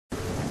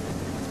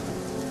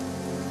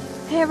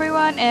Hey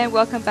everyone, and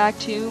welcome back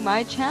to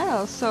my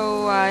channel.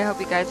 So I hope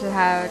you guys have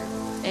had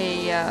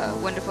a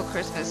wonderful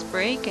Christmas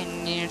break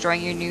and you're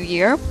enjoying your new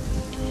year.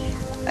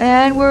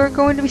 And we're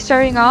going to be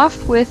starting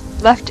off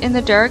with Left in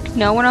the Dark,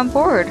 No One on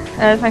Board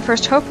as my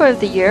first HOPA of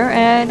the year,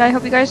 and I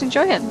hope you guys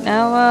enjoy it.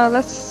 Now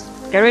let's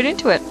get right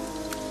into it.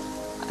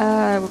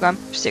 We're going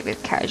to stick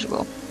with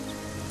casual.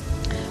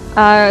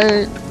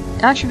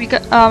 Actually,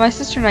 my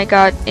sister and I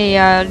got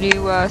a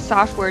new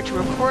software to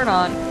record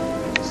on.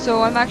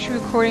 So I'm actually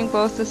recording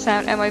both the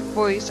sound and my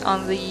voice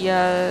on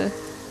the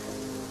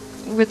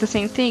with the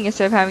same thing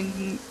instead of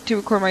having to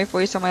record my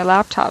voice on my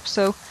laptop.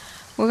 So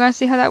we're gonna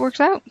see how that works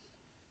out.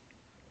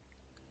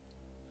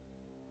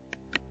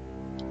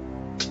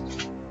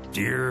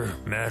 Dear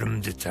Madam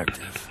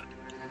Detective,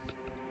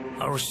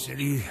 our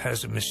city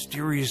has a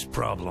mysterious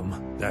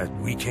problem that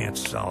we can't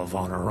solve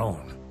on our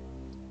own.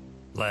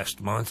 Last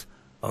month,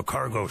 a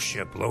cargo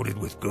ship loaded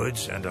with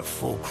goods and a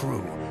full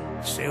crew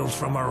sailed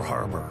from our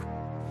harbor.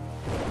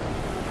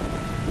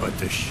 But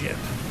the ship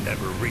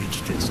never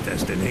reached its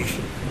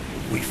destination.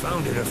 We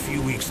found it a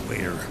few weeks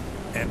later,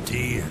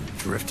 empty and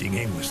drifting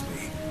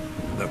aimlessly.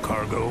 The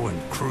cargo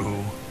and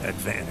crew had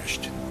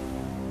vanished.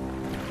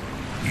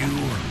 You,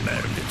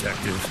 Madam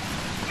Detective,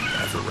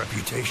 have a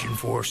reputation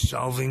for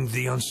solving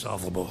the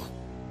unsolvable.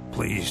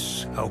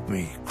 Please help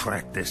me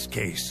crack this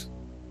case.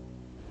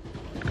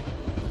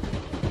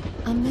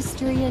 A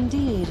mystery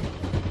indeed.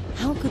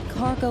 How could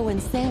cargo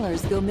and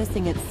sailors go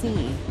missing at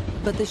sea,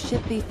 but the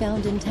ship be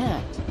found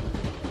intact?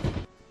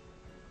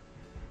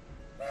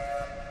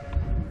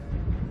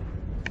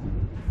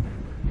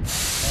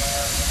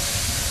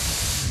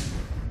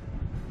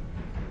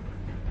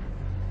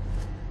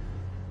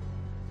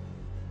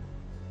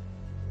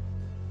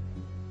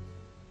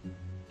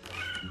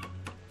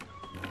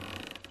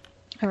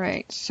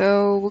 Alright,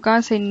 so we're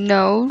gonna say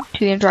no to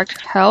the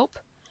interactive help.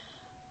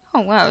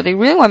 Oh wow, they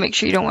really want to make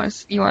sure you want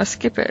to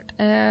skip it.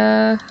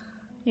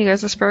 You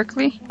guys are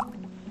sparkly?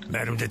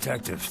 Madam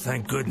Detective,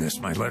 thank goodness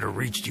my letter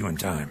reached you in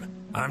time.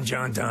 I'm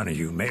John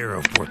Donahue, Mayor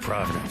of Port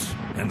Providence,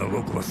 and the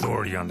local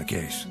authority on the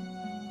case.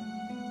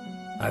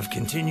 I've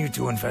continued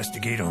to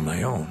investigate on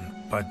my own,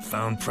 but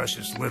found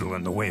precious little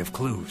in the way of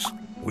clues.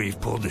 We've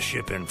pulled the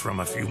ship in from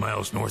a few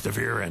miles north of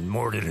here and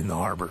moored it in the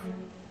harbor.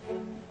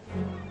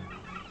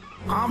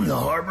 I'm the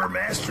harbor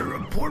master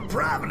of Port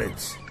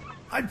Providence.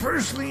 I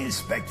personally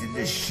inspected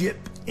this ship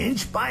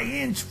inch by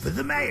inch for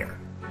the mayor,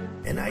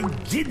 and I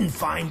didn't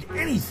find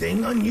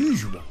anything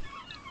unusual.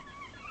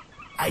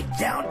 I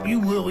doubt you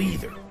will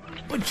either,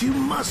 but you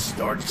must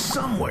start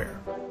somewhere.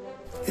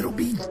 It'll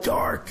be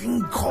dark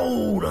and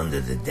cold under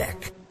the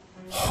deck.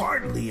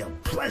 Hardly a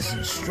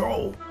pleasant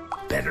stroll.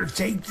 Better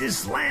take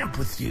this lamp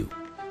with you.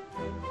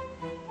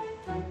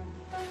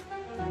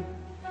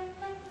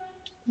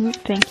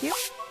 Thank you.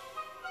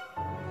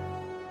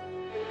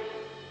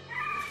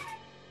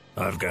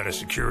 I've got a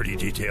security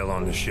detail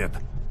on the ship.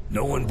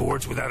 No one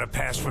boards without a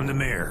pass from the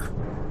mayor.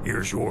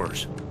 Here's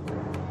yours.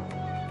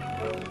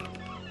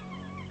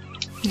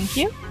 Thank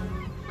you.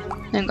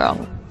 And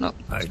go. No,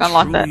 I it's gonna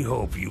lock that. truly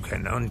hope you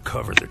can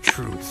uncover the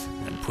truth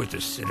and put the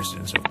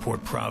citizens of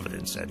Port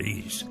Providence at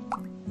ease.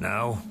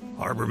 Now,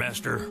 Harbor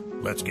Master,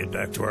 let's get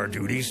back to our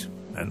duties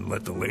and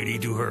let the lady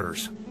do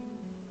hers.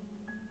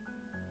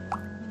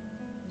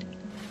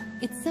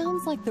 It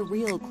sounds like the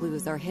real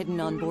clues are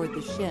hidden on board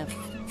the ship.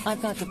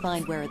 I've got to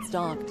find where it's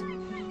docked.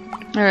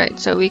 Alright,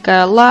 so we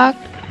got a lock.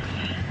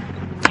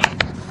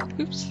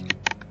 Oops.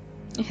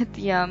 I hit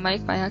the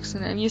mic by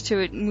accident. I'm used to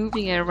it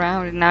moving it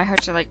around, and now I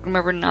have to like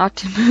remember not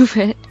to move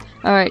it.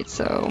 Alright,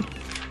 so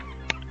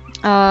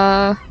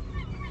okay,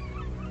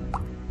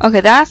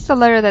 that's the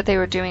letter that they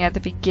were doing at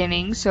the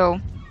beginning, so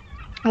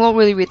I won't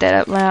really read that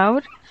out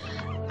loud.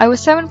 I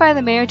was summoned by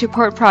the mayor to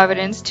Port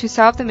Providence to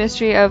solve the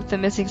mystery of the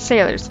missing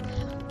sailors.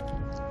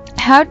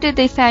 How did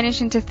they vanish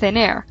into thin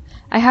air?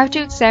 I have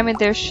to examine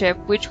their ship,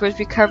 which was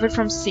recovered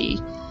from sea.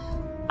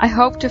 I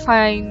hope to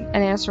find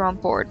an answer on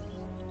board.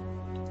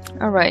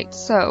 Alright,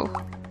 so...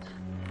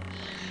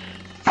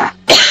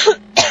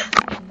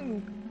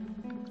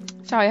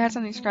 Sorry, I had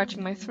something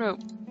scratching my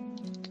throat.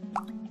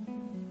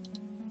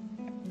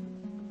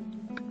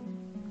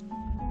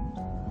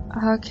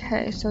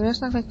 Okay, so it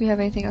doesn't look like we have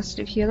anything else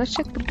to do here. Let's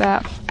check the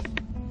map.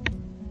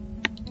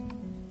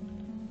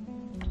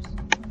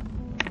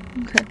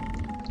 Okay.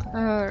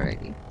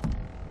 Alrighty.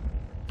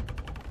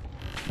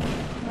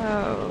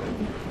 Oh,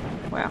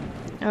 wow.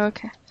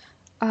 Okay.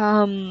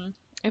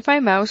 If my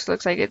mouse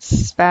looks like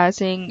it's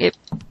spazzing, it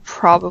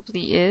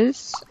probably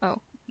is. Oh,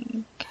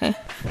 okay.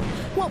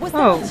 What was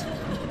that?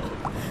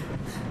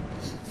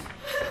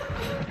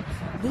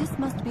 This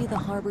must be the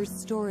harbor's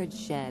storage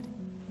shed.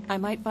 I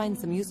might find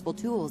some useful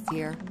tools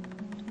here.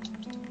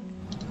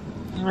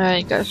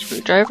 Alright, got a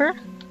screwdriver.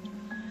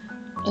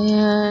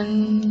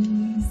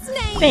 And...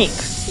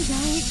 snakes!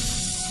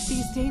 Yikes!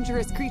 These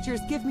dangerous creatures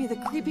give me the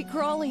creepy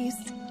crawlies.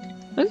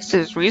 This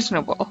is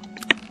reasonable.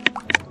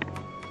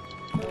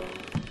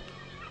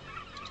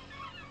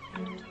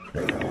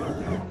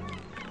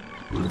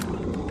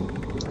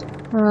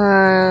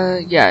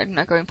 Yeah, I'm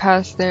not going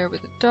past there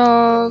with the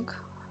dog.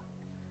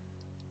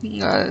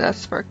 That's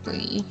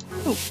sparkly.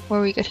 Oh, what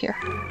do we get here?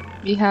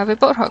 We have a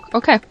boat hook.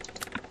 Okay.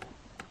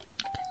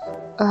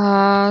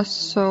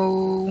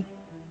 So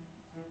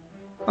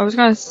I was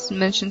gonna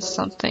mention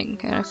something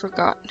and I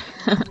forgot.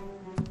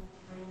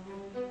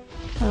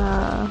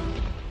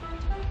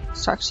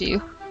 Let's talk to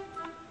you.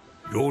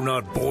 You're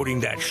not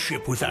boarding that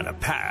ship without a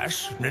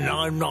pass, and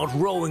I'm not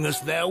rowing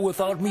us there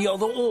without me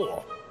other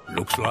oar.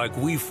 Looks like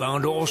we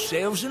found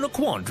ourselves in a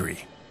quandary.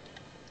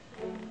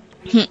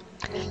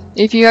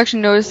 If you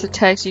actually notice the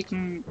text, you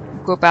can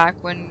go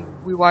back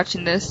when we're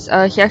watching this.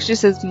 He actually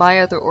says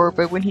my other oar,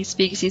 but when he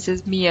speaks, he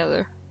says me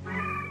other.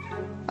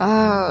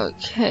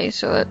 Okay,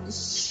 so let's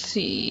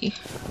see.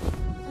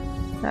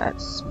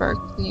 That's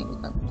sparkly.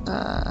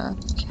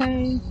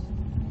 Okay.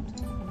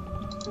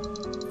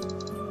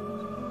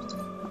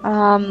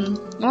 I'm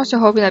also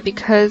hoping that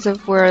because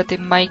of where the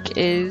mic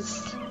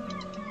is,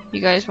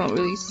 you guys won't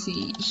really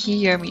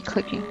hear me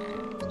clicking.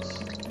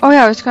 Oh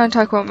yeah, I was gonna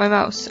talk about my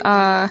mouse.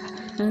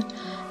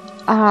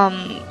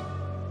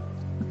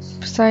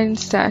 Poseidon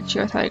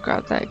statue. I thought I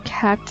grabbed that.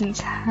 Captain's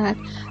hat.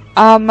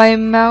 My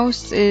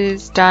mouse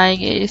is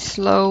dying a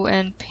slow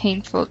and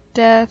painful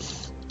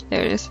death.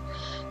 There it is.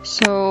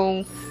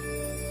 So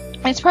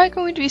it's probably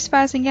going to be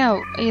spazzing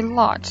out a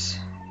lot,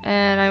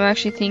 and I'm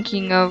actually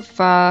thinking of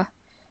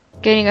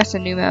getting us a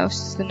new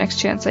mouse the next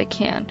chance I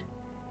can,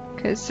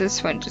 because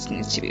this one just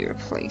needs to be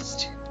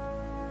replaced.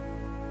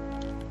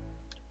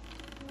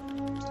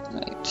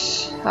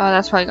 Right.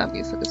 That's probably gonna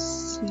be for the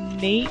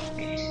snake.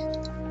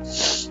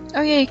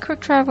 Oh yay,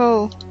 quick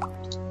travel!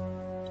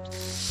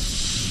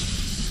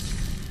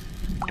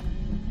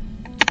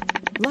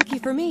 Lucky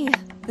for me,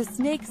 the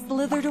snake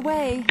slithered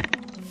away.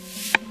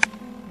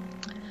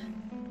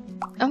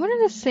 I wonder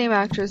if the same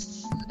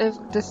actress, if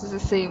this is the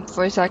same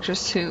voice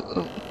actress too.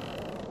 Oh.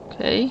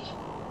 Okay.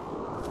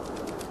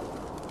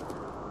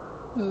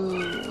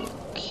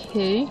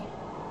 Okay.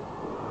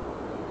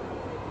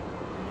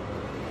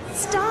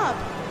 Stop!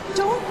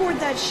 Don't board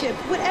that ship,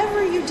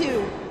 whatever you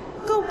do.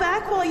 Go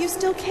back while you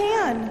still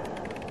can.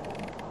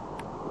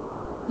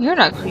 You're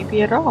not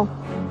creepy at all.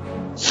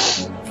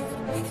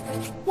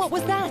 What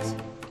was that?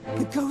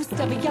 The ghost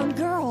of a young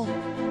girl.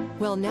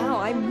 Well, now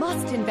I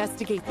must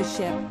investigate the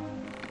ship.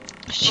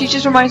 She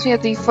just reminds me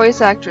of the voice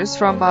actress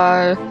from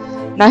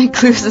 9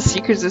 Clues: The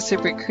Secrets of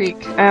Silver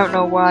Creek. I don't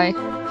know why.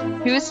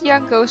 She was a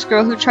young ghost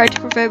girl who tried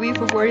to prevent me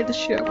from boarding the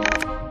ship.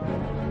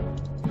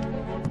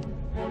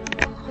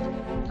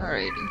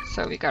 Alrighty,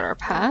 so we got our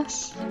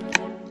pass.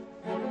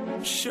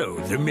 So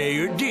the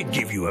mayor did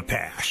give you a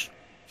pass.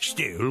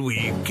 Still,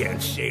 we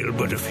can't sail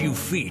but a few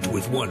feet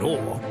with one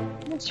oar.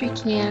 Yes, we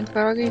can, but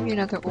I'll give you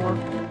another oar.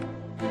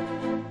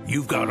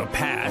 You've got a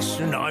pass,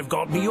 and I've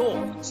got me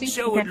oar. See,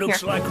 So yeah, it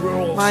looks here. like we're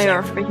all My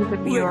oar, set. but you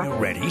said me When oar. you're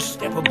ready,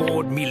 step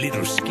aboard me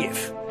little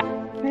skiff.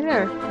 Right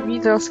there. Me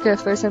little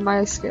skiff, I said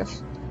my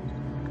skiff.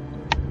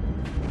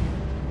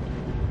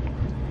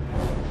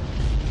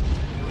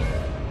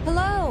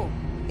 Hello?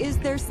 Is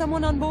there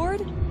someone on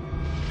board?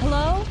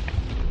 Hello?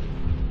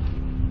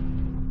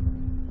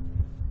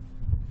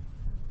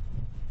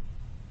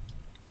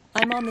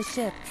 I'm on the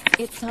ship.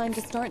 It's time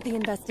to start the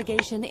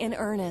investigation in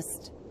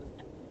earnest.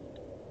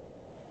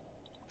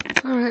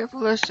 Alright,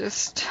 well let's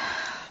just...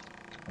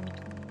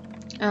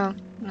 Oh,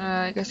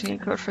 I guess we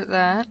need code for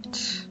that.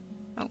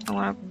 Oh, I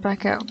want to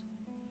back out.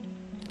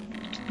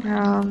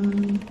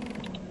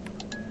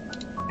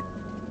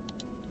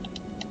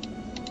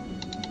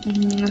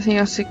 Nothing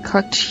else to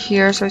collect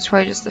here, so it's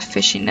probably just the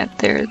fishing net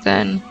there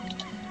then.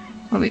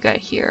 What we got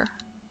here?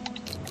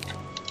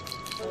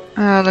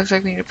 Looks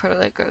like we need to put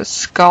like a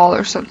skull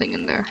or something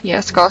in there.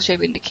 Yeah, skull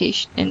shape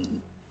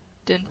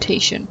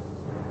indentation.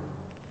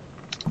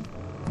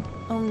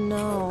 Oh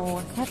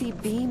no, heavy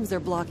beams are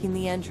blocking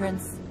the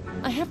entrance.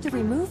 I have to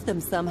remove them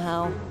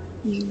somehow.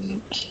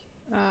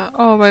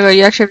 Oh my god,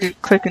 you actually have to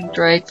click and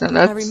drag them.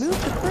 I That's...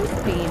 removed the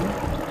first beam,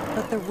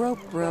 but the rope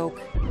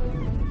broke.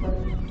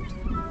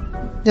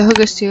 The hook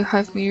is too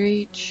high for me to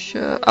reach.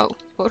 Oh,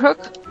 boat hook?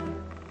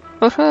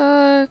 Boat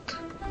hook!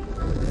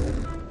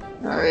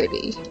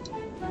 Alrighty.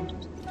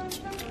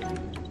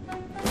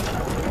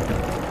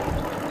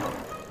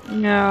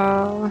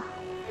 No.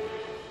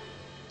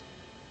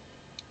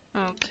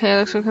 Okay,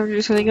 looks like I have to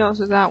do something else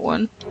with that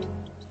one.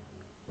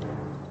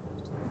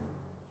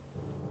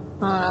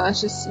 Oh no,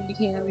 that's just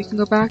indicating that we can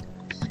go back.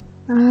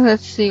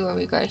 Let's see what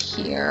we got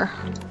here.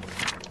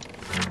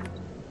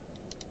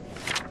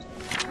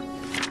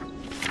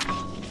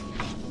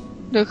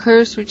 The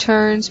curse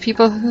returns.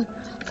 People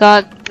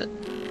thought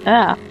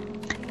that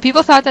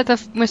the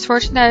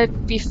misfortune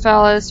that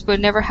befell us would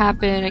never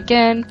happen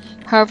again.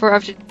 However,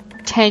 every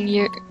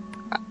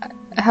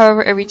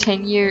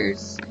 10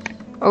 years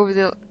over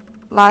the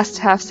last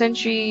half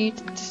century,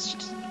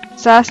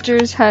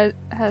 disasters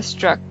has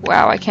struck.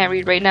 Wow, I can't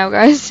read right now,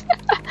 guys.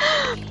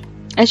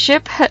 A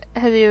ship had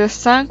either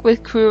sunk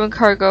with crew and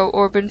cargo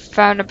or been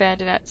found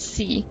abandoned at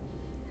sea.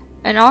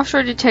 An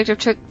offshore detective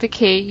took the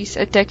case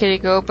a decade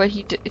ago, but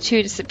he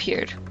too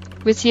disappeared.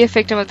 Was he a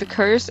victim of the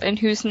curse? And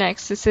who's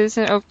next? The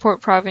citizens of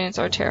Port Providence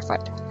are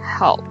terrified.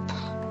 Help.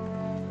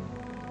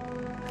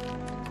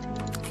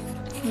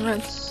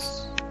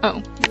 Let's...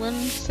 Oh,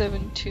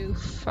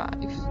 1725.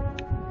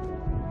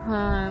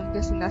 I'm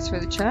guessing that's for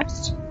the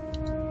chest.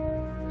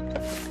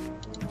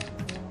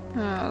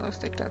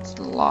 Looks like that's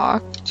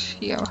locked.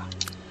 Yeah.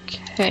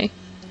 Okay.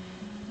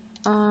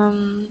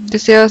 The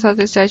sailors thought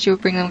the statue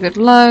would bring them good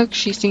luck.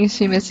 She seems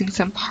to be missing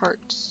some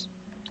parts.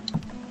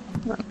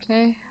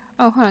 Okay.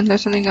 Oh, huh,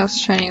 there's something else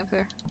shining up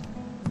there.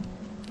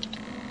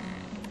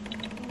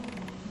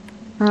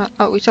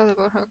 Oh, we saw the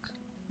boat hook.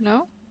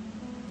 No?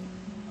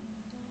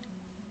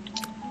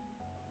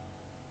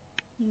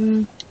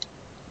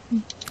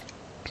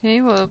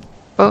 Okay, well, the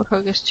boat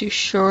hook is too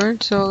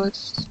short, so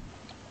let's...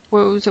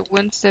 What was it,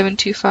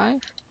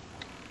 1725?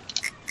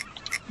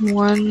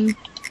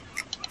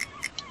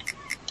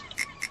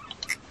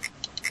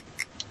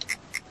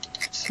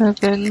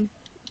 1725.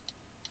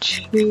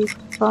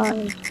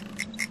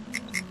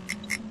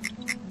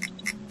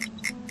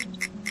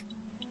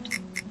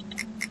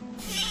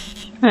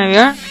 There we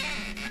are.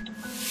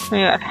 We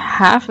got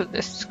half of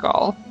this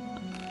skull.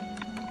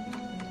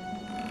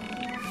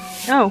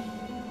 Oh,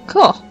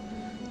 cool.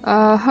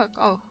 Hook.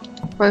 Oh,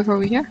 right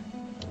over here.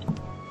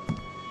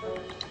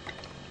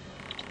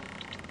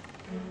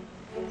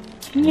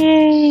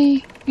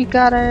 Yay! We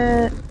got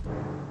it.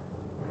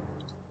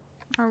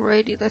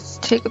 Alrighty, let's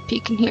take a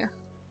peek in here.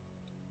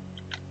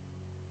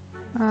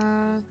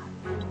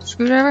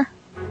 Screwdriver?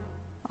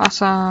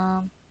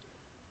 Awesome.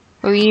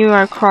 We need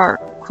our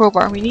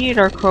crowbar. We need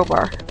our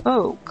crowbar.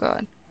 Oh,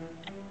 God.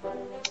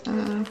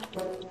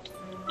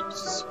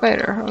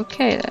 Spider.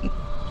 Okay, then.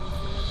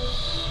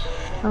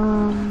 I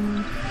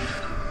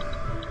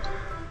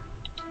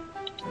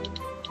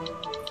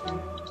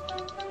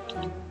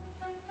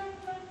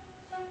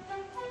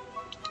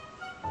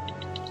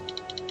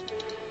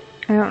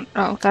don't...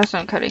 Oh, that's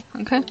not cutting.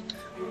 Okay.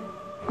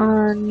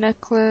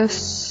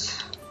 Necklace...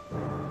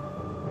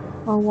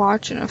 A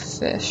watch and a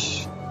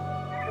fish.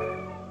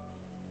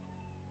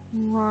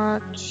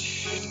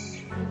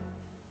 Watch...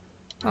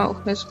 Oh,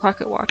 there's a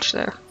pocket watch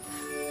there.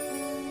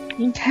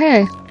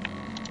 Okay.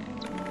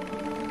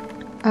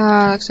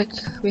 Looks like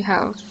we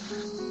have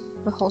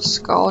the whole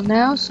skull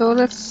now, so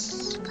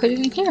let's put it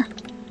in here.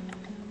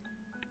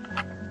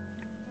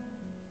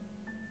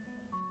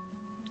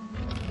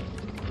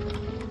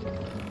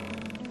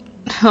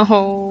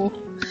 Oh,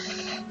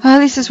 at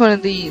least it's one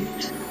of these.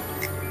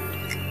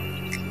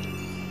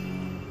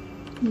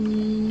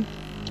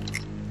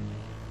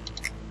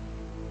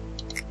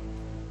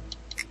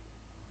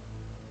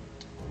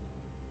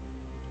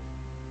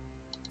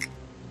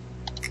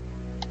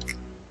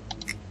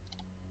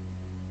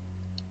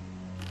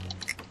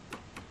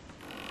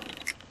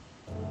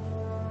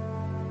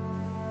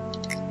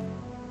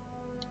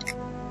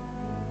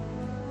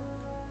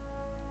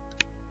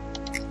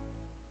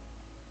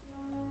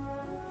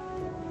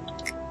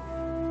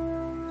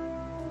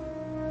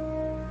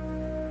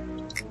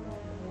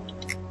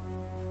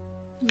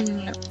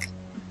 No.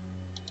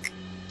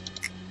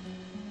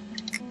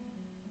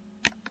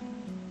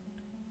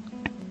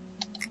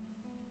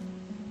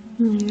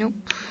 Nope.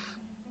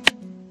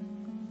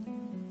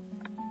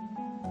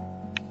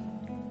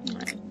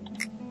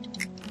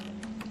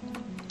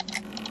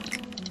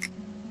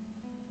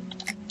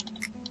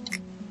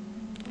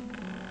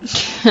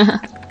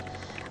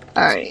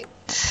 Alright,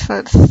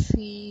 let's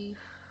see.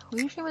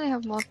 We usually when they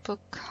have multiple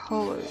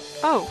colors.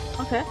 Oh,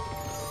 okay.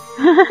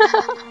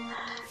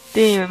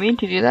 Didn't even mean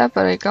to do that,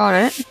 but I got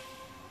it.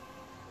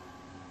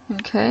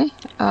 Okay.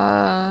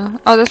 Oh,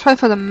 that's probably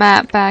for the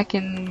map back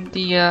in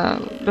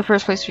the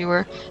first place we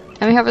were.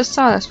 And we have a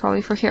saw, that's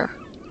probably for here.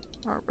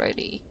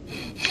 Alrighty.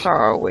 Saw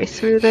our way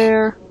through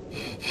there.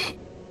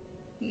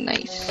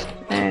 Nice.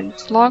 And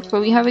it's locked,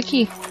 but we have a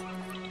key.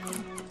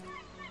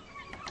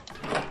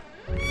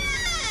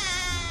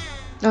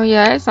 Oh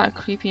yeah, it's not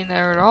creepy in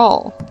there at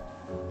all.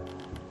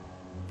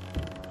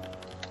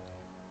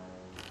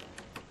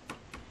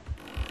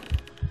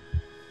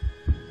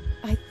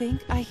 I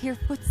think I hear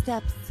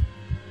footsteps.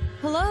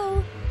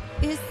 Hello?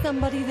 Is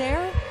somebody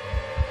there?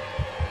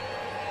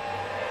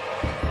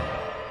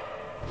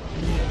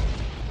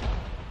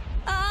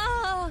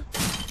 Ah!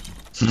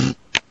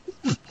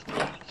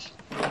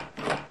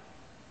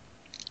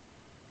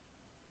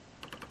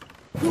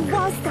 Who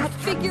was that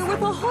figure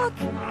with a hook?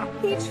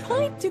 He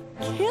tried to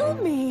kill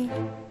me.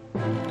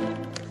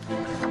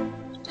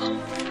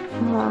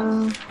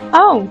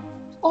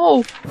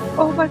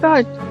 Oh my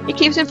god. It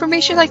keeps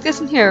information like this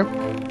in here.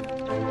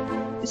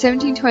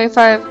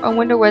 1725, I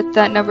wonder what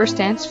that number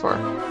stands for.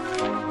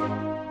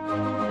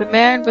 The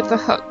man with the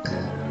hook.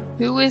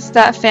 Who is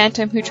that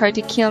phantom who tried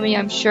to kill me?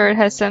 I'm sure it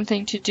has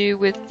something to do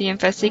with the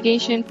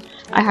investigation.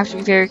 I have to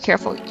be very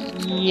careful.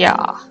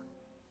 Yeah.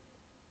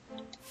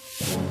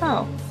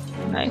 Oh,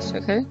 nice,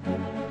 okay.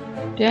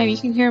 Damn, you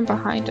can hear him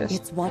behind us.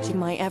 It's watching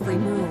my every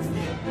move.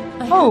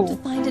 I have to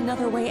find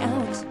another way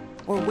out,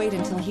 or wait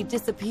until he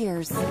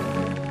disappears.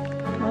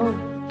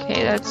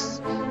 Okay, that's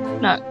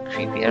not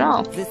creepy at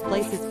all. This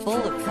place is full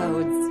of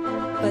codes.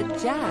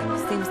 but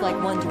Jack seems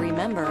like one to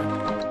remember.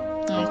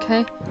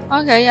 Okay.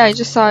 Okay, yeah, I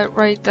just saw it.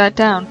 Write that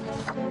down.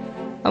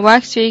 A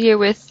wax figure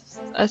with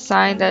a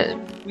sign that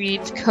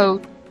reads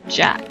Code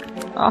Jack.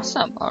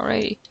 Awesome.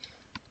 Alrighty.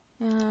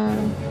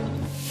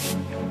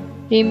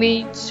 He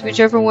meets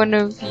whichever one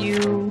of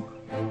you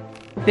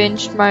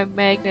binged my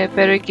magnet.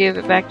 Better give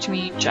it back to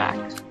me, Jack.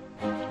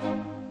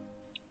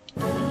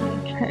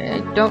 Okay, I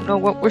don't know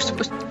what we're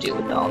supposed to do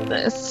with all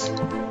this.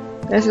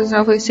 Guess there's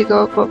no place to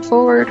go but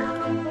forward.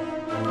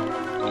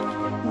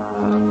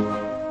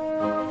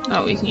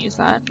 Oh, we can use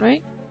that,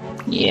 right?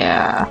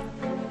 Yeah.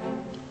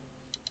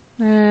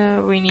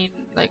 We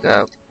need like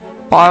a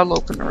bottle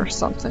opener or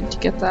something to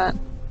get that.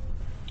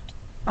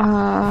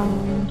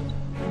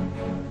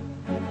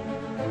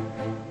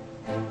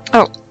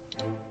 Oh,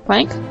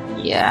 plank?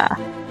 Yeah.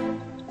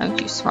 I'm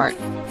too smart.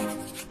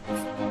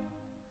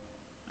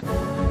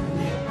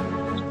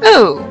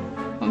 Oh!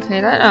 Okay,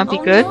 that might be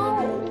good.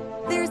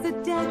 No. There's a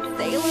dead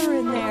sailor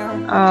in there.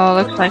 Oh,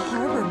 looks like... The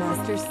harbor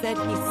master said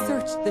he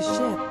searched the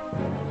ship.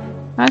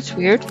 That's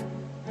weird.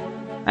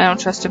 I don't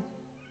trust him.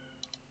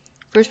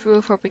 First rule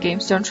of corporate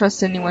games, don't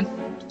trust anyone.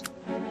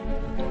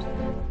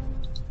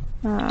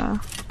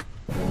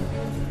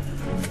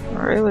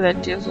 Alright, well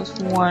that deals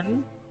with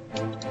one.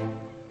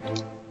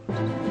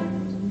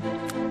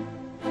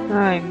 Am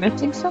I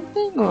missing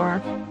something,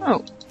 or...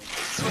 Oh.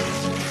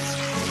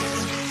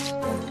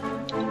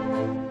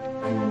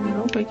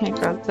 Nope, I can't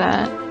grab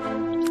that.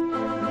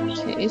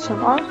 Okay, so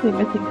I'm obviously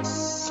missing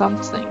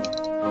something.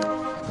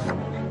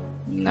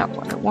 Not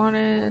what I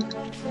wanted.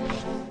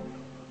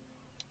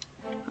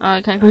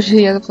 I can't go to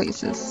the other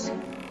places.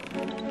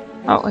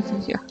 Oh, I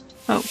think here.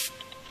 Oh.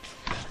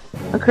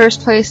 A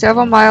cursed place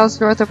several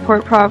miles north of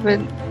Port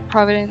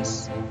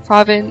Providence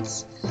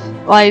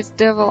lies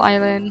Devil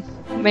Island.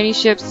 Many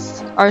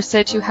ships are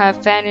said to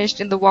have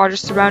vanished in the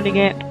waters surrounding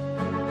it.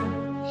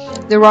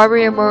 The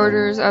robbery and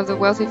murders of the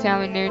wealthy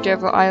family near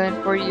Devil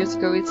Island 40 years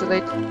ago is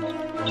alleged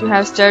to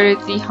have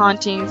started the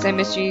hauntings and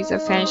mysteries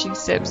of vanishing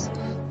ships.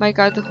 My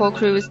god, the whole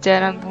crew is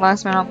dead. I'm the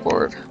last man on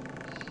board.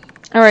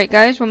 Alright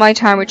guys, well my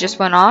timer just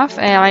went off,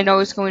 and I know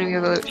it's going to be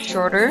a little bit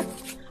shorter,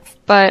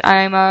 but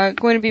I'm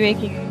going to be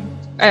making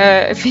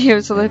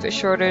videos a little bit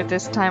shorter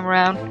this time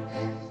around.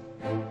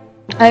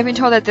 I've been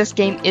told that this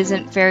game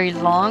isn't very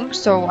long,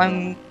 so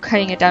I'm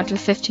cutting it down to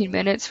 15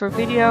 minutes for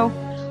video,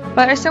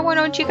 but I still want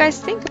to know what you guys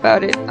think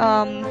about it.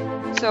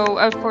 So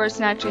of course,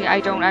 naturally, I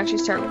don't actually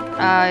start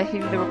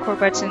hitting the record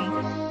button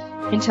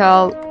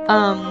until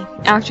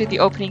after the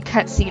opening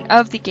cutscene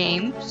of the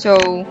game,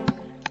 so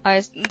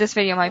this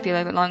video might be a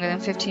little bit longer than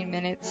 15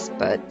 minutes,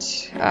 but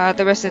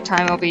the rest of the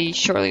time will be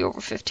shortly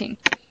over 15.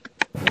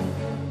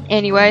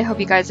 Anyway, I hope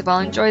you guys have all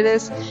enjoyed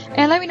this,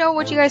 and let me know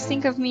what you guys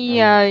think of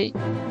me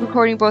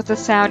recording both the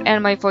sound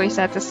and my voice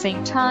at the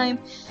same time.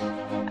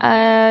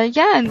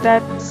 Yeah, and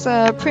that's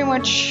pretty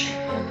much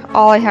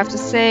all I have to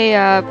say.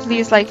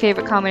 Please like,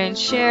 favorite, comment, and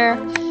share.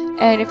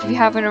 And if you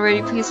haven't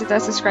already, please hit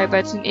that subscribe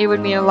button. It would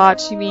mean a lot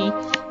to me.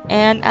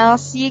 And I'll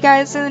see you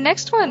guys in the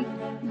next one.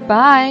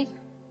 Bye!